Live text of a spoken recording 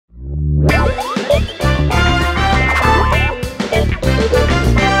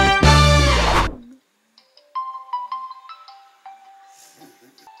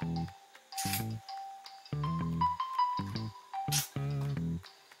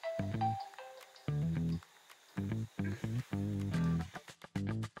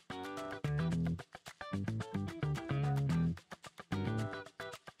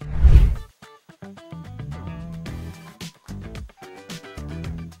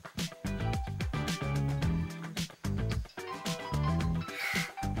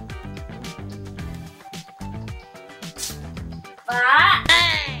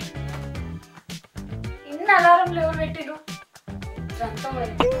ఇన్న అలారం ఎవరు పెట్టిరు రంతం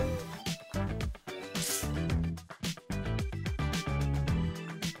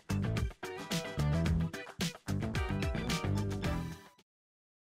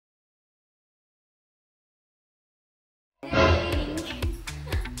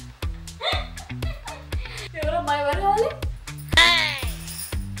ఎవరో ఎవరు కావాలి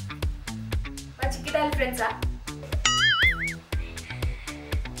మా చిక్కిటాలి ఫ్రెండ్సా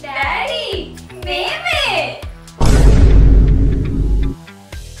డాడీ మేమే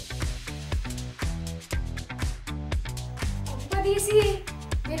తీసి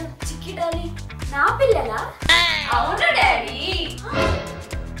మీరు చిక్కిటాలి నా పిల్లలా అవును డాడీ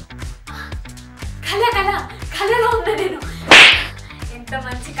కళ కళ కళలో ఉన్నా నేను ఎంత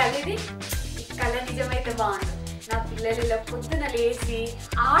మంచి కళ ఇది కళ నిజమైతే బాగుంది నా పిల్లలు ఇలా పొద్దున లేచి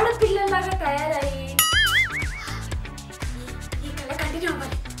ఆడపిల్లలాగా తయారయ్యి ఈ కళ కంటిన్యూ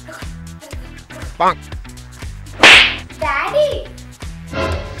అవ్వాలి డాడీ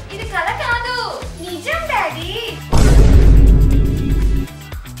ఇది కళ కాదు నిజం డాడీ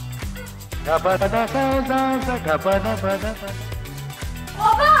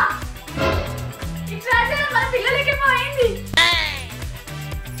మన పిల్లలకేమో అయింది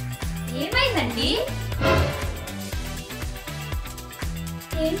ఏమైందండి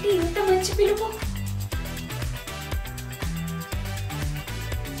ఏంటి ఇంత మంచి పిలుపు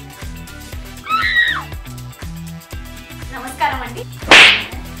నమస్కారం అండి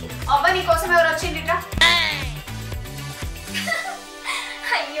అవ్వ నీ కోసం ఎవరు వచ్చిండ్రిట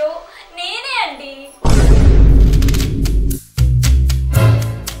అయ్యో నేనే అండి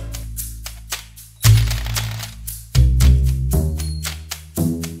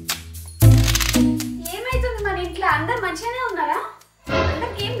ఏమైతుంది మన ఇంట్లో అందరు మంచిగానే ఉన్నారా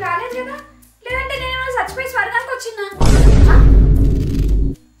అందరికి ఏం కాలేదు కదా లేదంటే నేను చచ్చిపోయి స్వర్గానికి వచ్చినా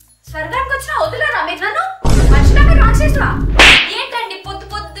స్వర్గానికి వచ్చినా వదిలేరా మీరు నన్ను మర్చిపోయి రాక్షసులా ఏంటండి పొద్దు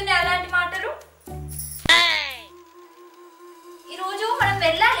పొద్దునే అలాంటి మాటలు ఈరోజు మనం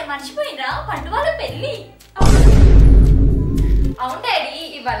వెళ్ళాలి మర్చిపోయినా పండుగల పెళ్లి అవును డాడీ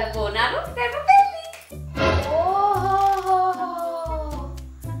ఇవాళ బోనాలు రేపు పెళ్లి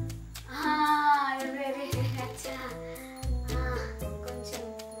కొంచెం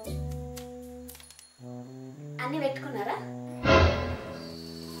అన్ని పెట్టుకున్నారా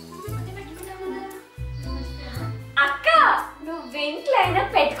అక్క నువ్వు వెంట్లో అయినా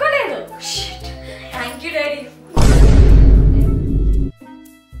పెట్టుకోలేదు థ్యాంక్ యూ డాడీ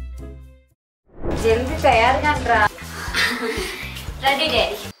జల్దీ తయారుగా రా రెడీ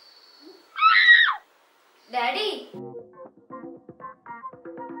డాడీ డాడీ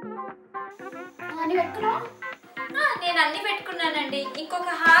అన్ని పెట్టుకున్నా నేను అన్ని పెట్టుకున్నానండి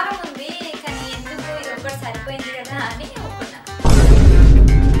ఇంకొక హారం ఉంది కానీ ఎందుకు ఇది ఒకటి సరిపోయింది కదా అని ఒప్పుకున్నా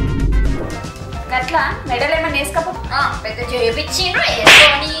అట్లా మెడల్ ఏమన్నా వేసుకోపో పెద్ద చేయించిండ్రు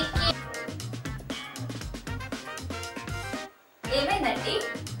వేసుకోనికి ఏమైందండి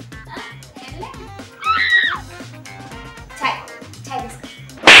చాయ్ చాయ్ తీసుకో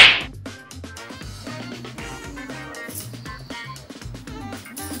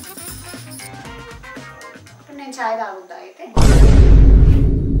ఇప్పుడు నేను చాయ్ తాగుతా అయితే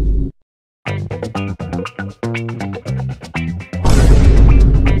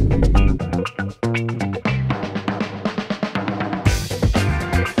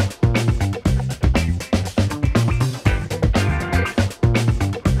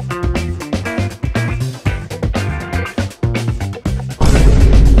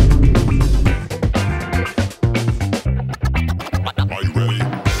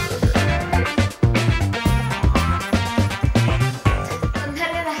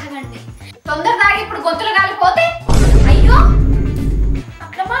తొందర తాగి ఇప్పుడు గొంతులు కాలిపోతే అయ్యో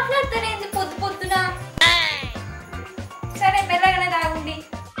అట్లా మాట్లాడతానేంది పొద్దు పొద్దున సరే మెల్లగానే తాగుండి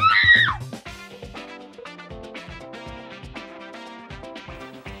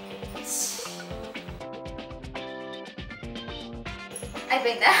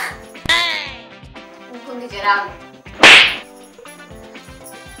అయిపోయిందా ఇంకొంది జరాగు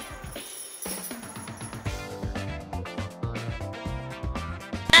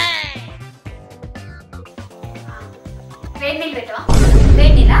వేడి నీళ్ళు పెట్టవా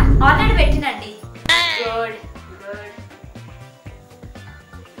వేడి నీళ్ళ ఆల్రెడీ పెట్టినండి గుడ్ గుడ్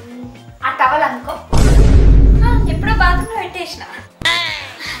ఆ టవల్ అనుకో ఎప్పుడో బాత్రూంలో పెట్టేసిన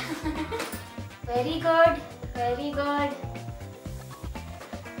వెరీ గుడ్ వెరీ గుడ్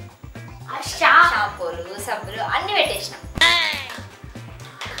షాంపూలు సబ్బులు అన్ని పెట్టేసిన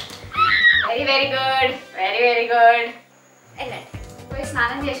very very good very very good వెళ్ళండి పోయి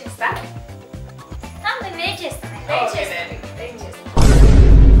స్నానం చేసి వస్తా వెయిట్ చేస్తాను.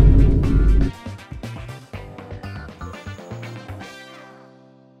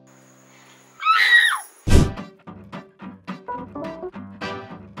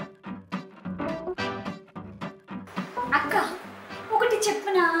 అక్క ఒకటి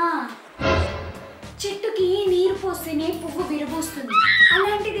చెప్పనా, చెట్టుకి నీరు పోస్తేనే పువ్వు విరబూస్తుంది.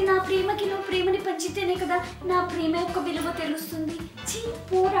 అలాంటిది నా ప్రేమకి నువ్వు ప్రేమని పంచితేనే కదా నా ప్రేమ యొక్క విలువ తెలుస్తుంది. ఛీ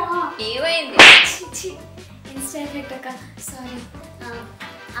పోరా. ఏమైంది? ఇన్స్టా ఎఫెక్ట్ అక్క, సారీ.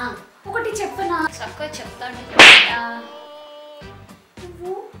 ఒకటి చెప్పనా? చక్కగా చెప్తాను.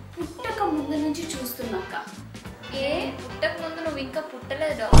 నువ్వు పుట్టక ముందు నుంచి చూస్తున్నాక. ఏ పుట్టక ముందు నువ్వు ఇంకా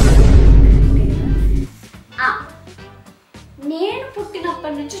పుట్టలేదు? నేను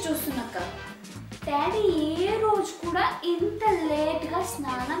పుట్టినప్పటి నుంచి చూస్తున్నాక డాడీ ఏ రోజు కూడా ఇంత లేట్గా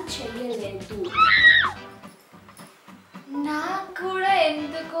స్నానం చేయలేదు. నాకు కూడా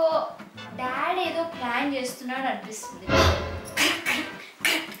ఎందుకో డాడీ ఏదో ప్లాన్ చేస్తున్నాడు అనిపిస్తుంది.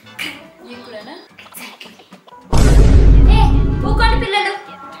 ఊకోండి పిల్లలు,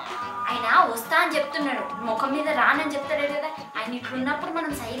 ఆయన వస్తా అని చెప్తున్నాడు, ముఖం మీద రానని చెప్తాడు కదా. ఆయన ఇట్లున్నప్పుడు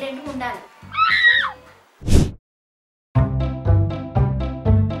మనం సైలెంట్గా ఉండాలి.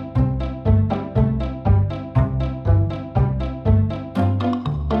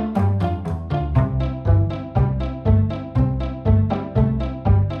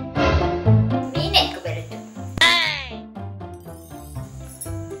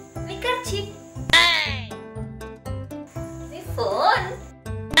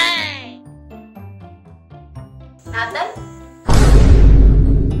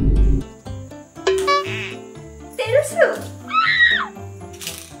 తెలుసు.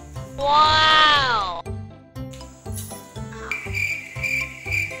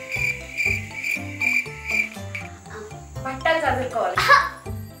 బట్టలు చదువుకోవాలి.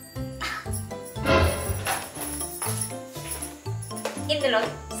 ఇందులో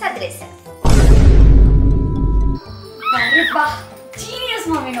సదిరేసాను. జీనియస్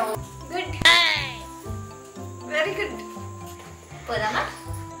మమ్మీ నువ్వు. Good, very good. పోదామా?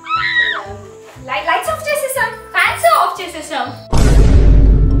 లైట్స్ ఆఫ్ చేసేసాం, ఫ్యాన్స్ ఆఫ్ చేసేసాం.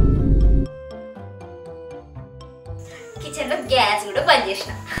 కిచెన్ లో గ్యాస్ కూడా బంద్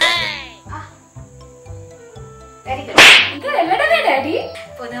చేసిన. Very good. ఇంకా వెళ్ళడమే డాడీ.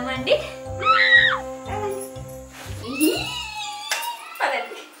 పోదామండి.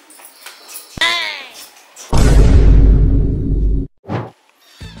 పదండి.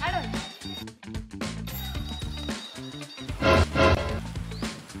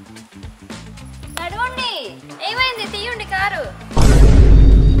 నడవండి. ఏమైంది? తీయండి కారు.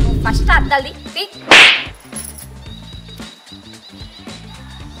 ఫస్ట్ అద్దాలి.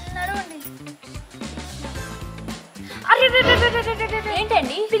 నడవండి.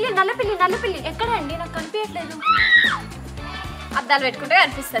 ఏంటండి? పిల్లి, నల్ల పిల్లి, నల్ల పిల్లి. ఎక్కడండి? నాకు కనిపించట్లేదు. అద్దాలు పెట్టుకుంటే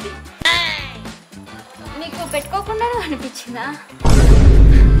కనిపిస్తుంది. మీకు పెట్టుకోకుండా అనిపించిందా?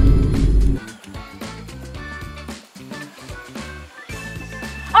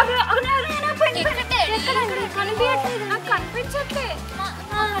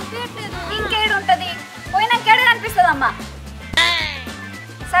 ఇంకేడు ఉంటది, పోయినాకేడు కనిపిస్తుంది అమ్మా.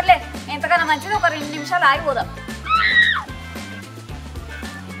 సర్లే, ఎంతకన్నా మంచిది ఒక 2 నిమిషాలు ఆగిపోదాం.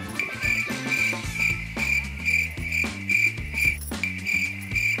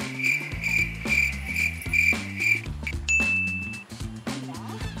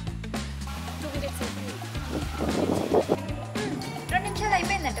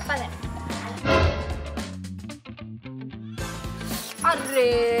 అయిపోయిందంటే పదండి. అర్రే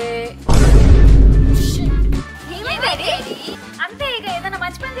అంతే, ఇక ఏదైనా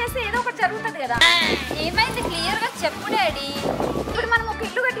మంచి పని చేస్తే ఏదో ఒకటి జరుగుతుంది కదా. ఏమైంది? క్లియర్ గా చెప్పు డాడీ. ఇప్పుడు మనం ఒక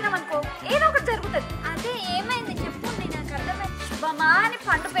ఇల్లు కట్టినాం అనుకో, ఏదో ఒకటి జరుగుతుంది. అదే ఏమైంది చెప్పండి, నాకు అర్థమైంది. శుభమా అని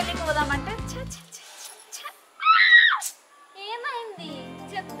పండు పెళ్లికి పోదామంటే ఏమైంది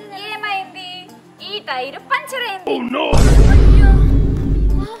చెప్తే. ఏమైంది? ఈ టైర్ పంచర్ అయింది.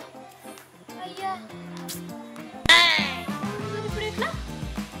 అయ్యా, ఇప్పుడు ఎట్లా?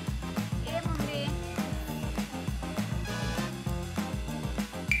 ఏముంది?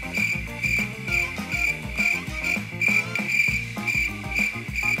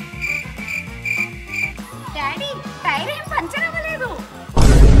 డాడీ, టైర్ ఏం పంచర్ అవ్వలేదు.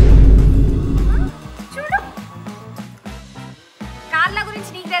 చూడు, కార్ల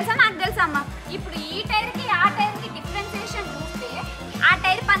గురించి నీకు తెలుసా నాకు తెలుసా అమ్మా. ఇప్పుడు ఈ టైర్కి ఆ టైర్కి డిఫరెన్సియేషన్ చూస్తే ఆ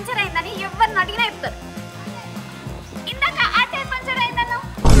టైర్ పంచర్ అయిందని ఎవరిని అడిగినా చెప్తారు. ఇందాక ఆ టైర్ పంచర్ అయిందన్నా.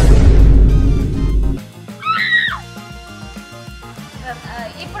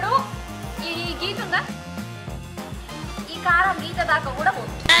 ఇప్పుడు ఈ గీత ఉందా, ఈ కారం గీత దాకా కూడా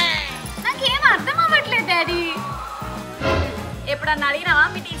పోతుంది. నాకు నాకేం అర్థం అవ్వట్లేదు డాడీ. ఎప్పుడన్నా అడిగినావా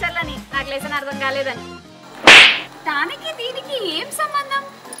మీ టీచర్లని నాకు లెసన్ అర్థం కాలేదని? దానికి దీనికి ఏం సంబంధం?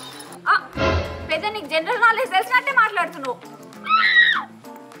 పెద్ద నీకు జనరల్ నాలెడ్జ్ తెలిసినట్టే మాట్లాడుతున్నావు.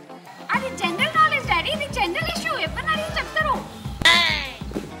 అది జనరల్ నాలెడ్జ్ డాడీ, ఇది జనరల్ ఇష్యూ. ఎవరిని అడిగి చెప్తారు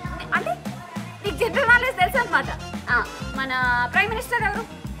అంటే నీకు జనరల్ నాలెడ్జ్ తెలుసు అనమాట. మన ప్రైమ్ మినిస్టర్ ఎవరు?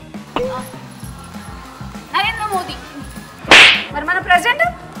 నరేంద్ర మోదీ. మరి మన ప్రెసిడెంట్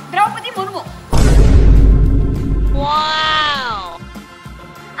ద్రౌపది ముర్ము.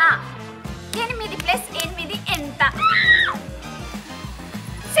 8 ప్లస్ 8 ఎంత?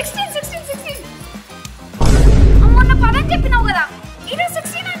 16. మొన్న 10 చెప్పినావు కదా, ఈరోజు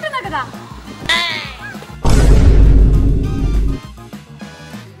 16 అంటున్నా కదా.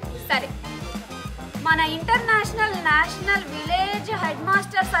 సరే, మన international national village head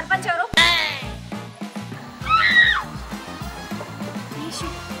master sarpanch ఎవరు?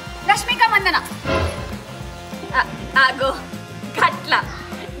 రష్మిక మందన. ఆగో గట్ల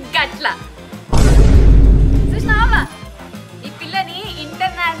గట్ల చూసినావా? ఈ పిల్లని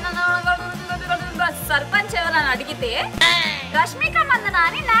ఇంటర్నేషనల్ సర్పంచ్ ఎవరని అడిగితే రష్మిక మందన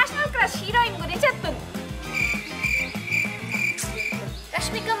అని నేషనల్ క్రష్ హీరోయిన్ గురించి చెప్తుంది.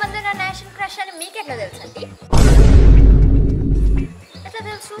 రష్మిక మందన నేషనల్ క్రష్ అని మీకెట్లా తెలుసు అండి? ఎట్లా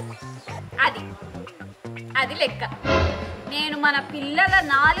తెలుసు? అది లెక్క. నేను మన పిల్లల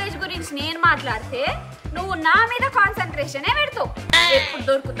నాలెడ్జ్ గురించి నేను మాట్లాడితే నువ్వు నా మీద కాన్సన్ట్రేషనే పెడతావు. ఎప్పుడు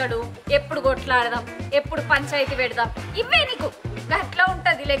దొరుకుతాడు, ఎప్పుడు కొట్లాడదాం, ఎప్పుడు పంచాయతీ పెడదాం, ఇవే నీకు అట్లా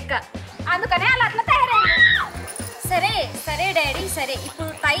ఉంటది లెక్క. అందుకనే అట్లా తయారైంది. సరే డాడీ, సరే ఇప్పుడు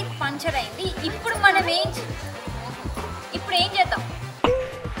టైర్ పంచర్ అయింది. ఇప్పుడు మనం ఏం చేద్దాం?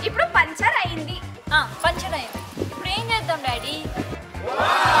 ఇప్పుడు పంచర్ అయింది. ఇప్పుడు ఏం చేద్దాం డాడీ?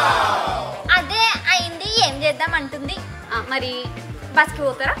 అదే అయింది, ఏం చేద్దాం అంటుంది. మరి బస్కి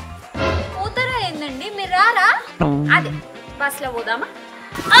పోతారా? ఏందండి, మీరు రారా? అదే బస్లో పోదామా?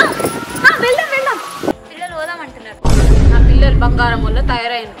 వెళ్దాం. పిల్లలు పోదామంటున్నారు. నా పిల్లలు బంగారం వల్ల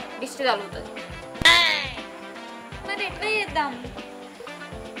తయారైన దిష్టి తగులుతుంది. మరి ఎట్లా చేద్దాం?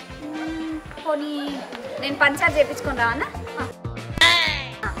 పోనీ నేను పంచర్ చేయించుకొని రావన్నా?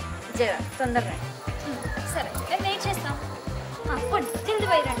 తొందరగా. సరే, నేను వెయిట్ చేస్తాం. జల్ది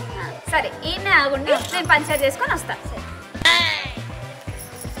పోయిరండి. సరే, ఈయనే ఆగుండి, నేను పంచర్ చేసుకొని వస్తా. సరే.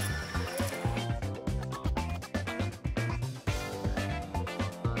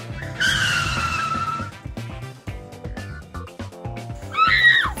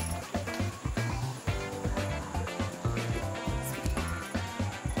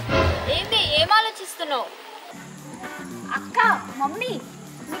 ఏం ఆలోచిస్తున్నావు? అక్క, మమ్మీ,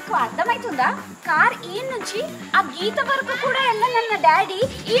 మీకు అర్థమవుతుందా? కార్ ఈ నుంచి ఆ గీత వరకు కూడా వెళ్ళాలన్న డాడీ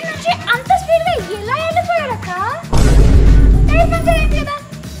ఈ నుంచి అంత స్పీడ్ గా ఎలా వెళ్ళిపోయాడు అక్క?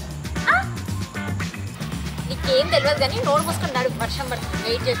 నీకేం తెలియదు కానీ నోరు మూసుకున్నాడు. వర్షం పడుతుంది,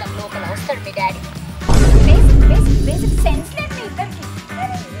 వెయిట్ చేద్దాం. లోపల వస్తాడు మీ డాడీ. బేసిక్ సెన్స్ లేదు మీ ఇద్దరికి.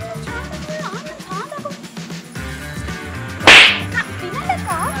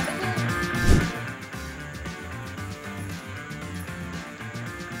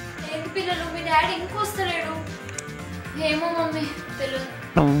 పిల్లలు, మీ డాడీ ఇంకొస్తలేడు. ఏమో మమ్మీ, తెలియదు.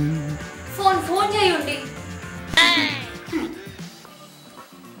 ఫోన్ చేయండి.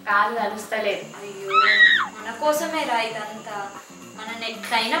 కాలు కలుస్తలేదు. అయ్యో, మన కోసమే రా ఇదంతా. మనల్ని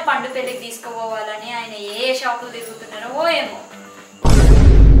ఎట్లయినా పండు పెళ్ళికి తీసుకుపోవాలని ఆయన ఏ షాపులు తిరుగుతున్నారో ఏమో.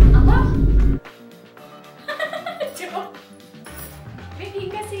 మీకు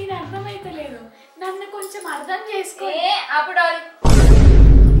ఇంకా సీన్ అర్థమైతలేదు. నన్ను కొంచెం అర్థం చేసుకో. అప్పుడు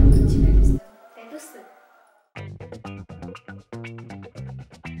తెలుస్తుంది.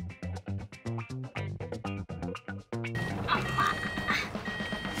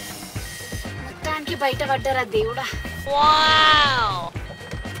 మొత్తానికి బయట పడ్డారా దేవుడా.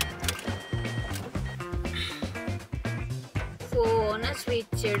 Phone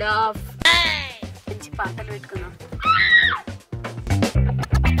switched off. మంచి పాటలు పెట్టుకున్నాం.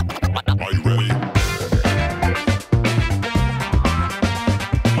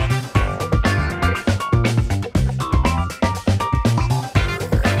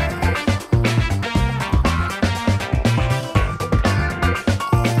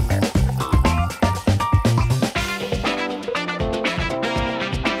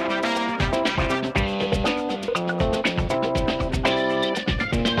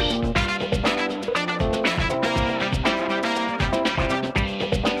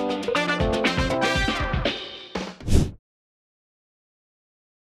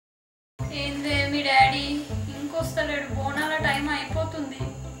 ఏందే మీ డాడీ ఇంకొస్తలేడు? బోనాల టైం అయిపోతుంది.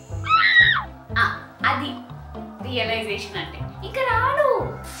 అది రియలైజేషన్ అంటే. ఇంకా రాడు.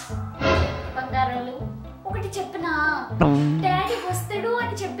 చెప్పనా? డాడీ వస్తాడు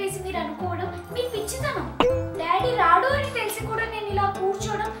అని చెప్పేసి మీరు అనుకోవడం మీ పిచ్చితనం. డాడీ రాడు అని తెలిసి కూడా నేను ఇలా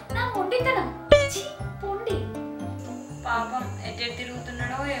కూర్చోవడం నా మొండితనం. పొండి పాపం ఎటు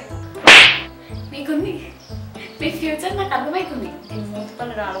తిరుగుతున్నాడో ఏమో. మీకుంది, మీ ఫ్యూచర్ నాకు అర్థమైతుంది. నేను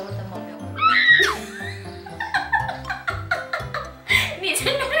మూతపల్లి రాడబోతాం మమ్మీ.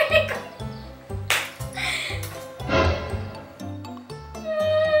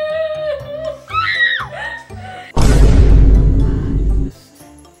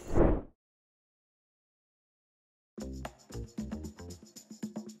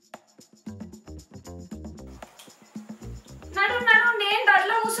 నేను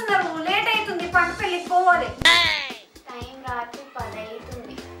దట్లో కూర్చున్నారు, లేట్ అవుతుంది, పండు పెళ్ళికి పోవాలి. టైం రాత్రి 10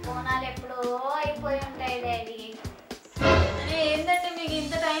 అవుతుంది, బోనాలు ఎప్పుడో అయిపోయి ఉంటాయి డాడీ. ఏంటంటే మీకు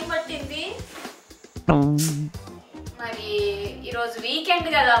ఇంత టైం పట్టింది? మరి ఈరోజు వీకెండ్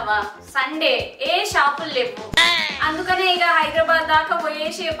కదా అమ్మా, సండే, ఏ షాపులు లేవు. అందుకనే ఇక హైదరాబాద్ దాకా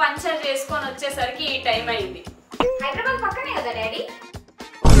పోయేసి పంచర్ చేసుకొని వచ్చేసరికి ఈ టైం అయింది. హైదరాబాద్ పక్కనే కదా డాడీ?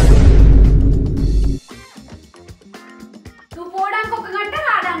 నువ్వు పోవడానికి 1 గంట,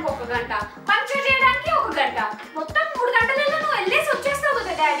 రావడానికి 1 గంట, పంచర్ చేయడానికి 1 గంట, మొత్తం 3 గంటలలో నువ్వు వెళ్ళేసి వచ్చేస్తావు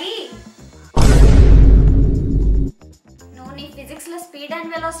కదా డాడీ. నువ్వు నీ ఫిజిక్స్ లో స్పీడ్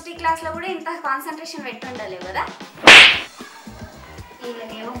అండ్ వెలాసిటీ క్లాస్ లో కూడా ఇంత కాన్సన్ట్రేషన్ పెట్టుండాలి కదా.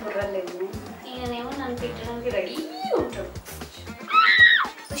 ఈయనేమో బుర్రలేవు, ఈయనేమో నన్ను తిట్టడానికి రెడీ ఉంటాడు.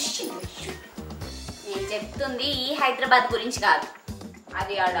 నేను చెప్తుంది ఈ హైదరాబాద్ గురించి కాదు,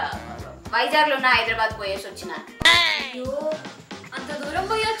 అది ఆడ వైజాగ్ లో ఉన్న హైదరాబాద్ పోయేసి వచ్చిన. అయ్యో, అంత దూరం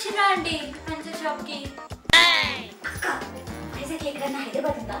పోయి వచ్చినా అండి పంచర్ షాప్ కి? వైజాగ్ ఎక్కడన్నా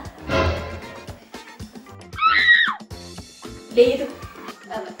హైదరాబాద్ ఉందా? లేదు,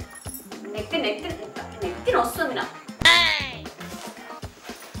 నెత్తిన వస్తుంది నా.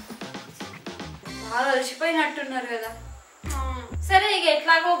 బాగా అలసిపోయినట్టున్నారు కదా. సరే, ఇక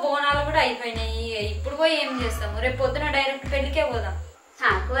ఎట్లాగో బోనాలు కూడా అయిపోయినాయి, ఇప్పుడు పోయి ఏం చేస్తాము? రేపు పొద్దున డైరెక్ట్ పెళ్లికే పోదాం.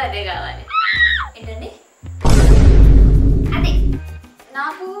 నాకు అదే కావాలి. ఏంటండి? అదే,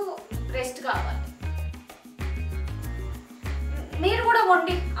 నాకు రెస్ట్ కావాలి. మీరు కూడా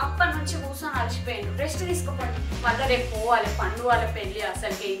వండి, అప్పటి నుంచి కూర్చొని అలసిపోయాను, రెస్ట్ తీసుకోండి. మళ్ళీ రేపు పోవాలి, పండు వాళ్ళ పెళ్ళి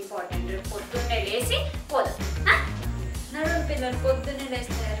అసలుకే ఇంపార్టెంట్. రేపు పొద్దున్నే లేచి పోదాం. నడుము పిల్లలు పొద్దున్నే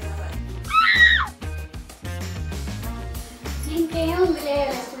లేస్తారు కావాలి. ఇంకేముందిలే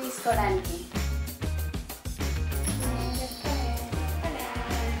రెస్ట్ తీసుకోవడానికి.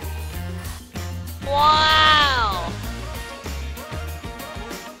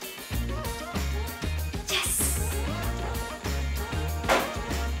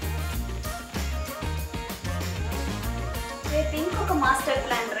 రేపు ఇంకొక మాస్టర్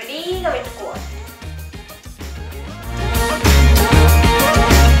ప్లాన్ రెడీగా పెట్టుకోవాలి.